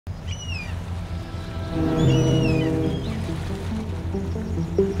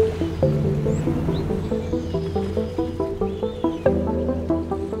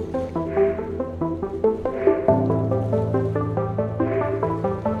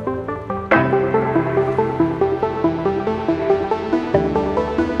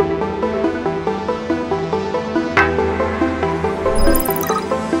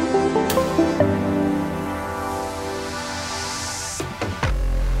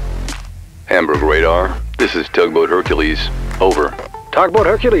Hamburg Radar, this is Tugboat Hercules. Over. Tugboat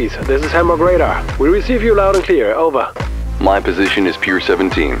Hercules, this is Hamburg Radar. We receive you loud and clear. Over. My position is Pier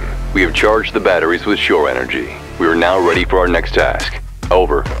 17. We have charged the batteries with shore energy. We are now ready for our next task.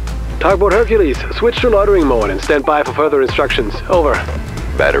 Over. Tugboat Hercules, switch to loitering mode and stand by for further instructions. Over.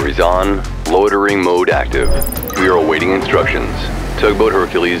 Batteries on, loitering mode active. We are awaiting instructions. Tugboat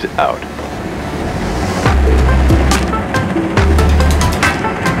Hercules out.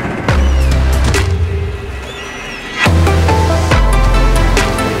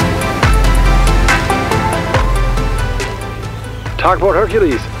 Tugboat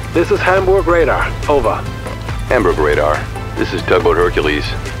Hercules, this is Hamburg Radar. Over. Hamburg Radar, this is Tugboat Hercules.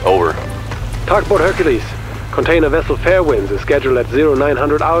 Over. Tugboat Hercules, container vessel Fairwinds is scheduled at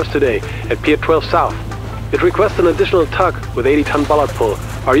 0900 hours today at Pier 12 South. It requests an additional tug with 80-ton bollard pull.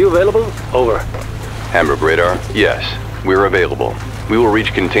 Are you available? Over. Hamburg Radar, yes, we're available. We will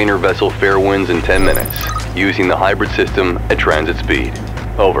reach container vessel Fairwinds in 10 minutes, using the hybrid system at transit speed.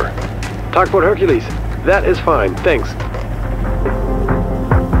 Over. Tugboat Hercules, that is fine, thanks.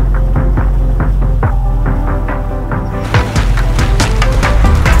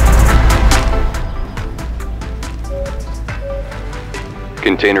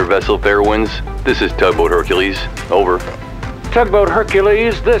 Container vessel Fairwinds, this is Tugboat Hercules. Over. Tugboat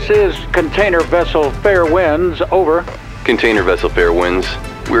Hercules, this is container vessel Fairwinds. Over. Container vessel Fairwinds,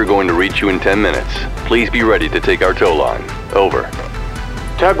 we're going to reach you in 10 minutes. Please be ready to take our tow line. Over.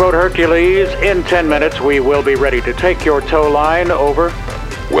 Tugboat Hercules, in 10 minutes we will be ready to take your tow line. Over.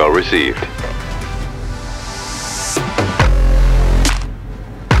 Well received.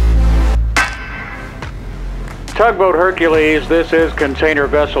 Tugboat Hercules, this is container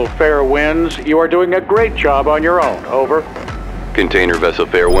vessel Fairwinds. You are doing a great job on your own. Over. Container vessel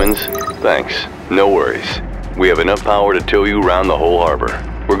Fairwinds, thanks. No worries. We have enough power to tow you around the whole harbor.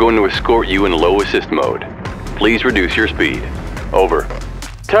 We're going to escort you in low assist mode. Please reduce your speed. Over.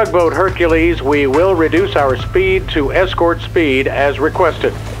 Tugboat Hercules, we will reduce our speed to escort speed as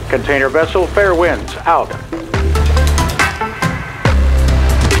requested. Container vessel Fairwinds, out.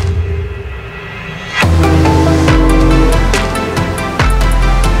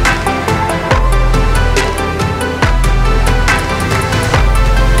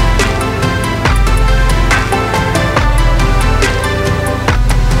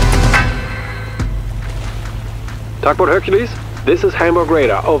 Tugboat Hercules, this is Hamburg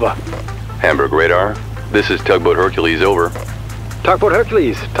Radar. Over. Hamburg Radar, this is Tugboat Hercules. Over. Tugboat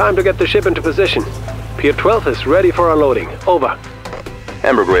Hercules, time to get the ship into position. Pier 12 is ready for unloading. Over.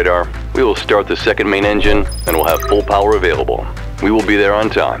 Hamburg Radar, we will start the second main engine and we'll have full power available. We will be there on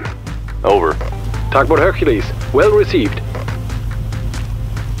time. Over. Tugboat Hercules, well received.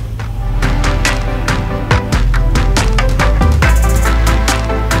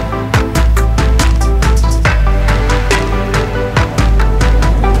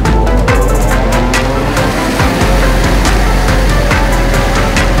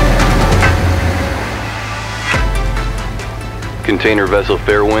 Container vessel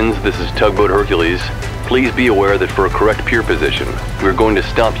Fairwinds, this is Tugboat Hercules. Please be aware that for a correct pier position, we're going to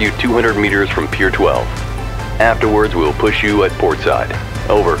stop you 200 meters from Pier 12. Afterwards, we'll push you at portside.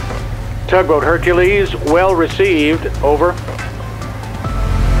 Over. Tugboat Hercules, well received. Over.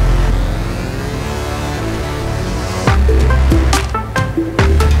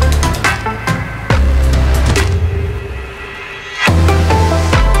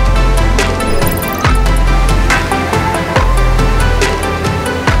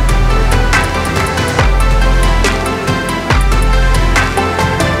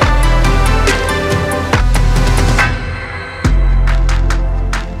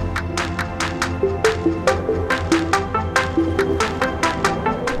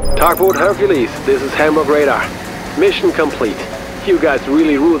 Tugboat Hercules, this is Hamburg Radar. Mission complete. You guys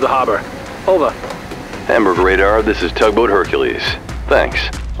really rule the harbor. Over. Hamburg Radar, this is Tugboat Hercules. Thanks.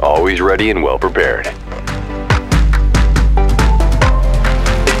 Always ready and well prepared.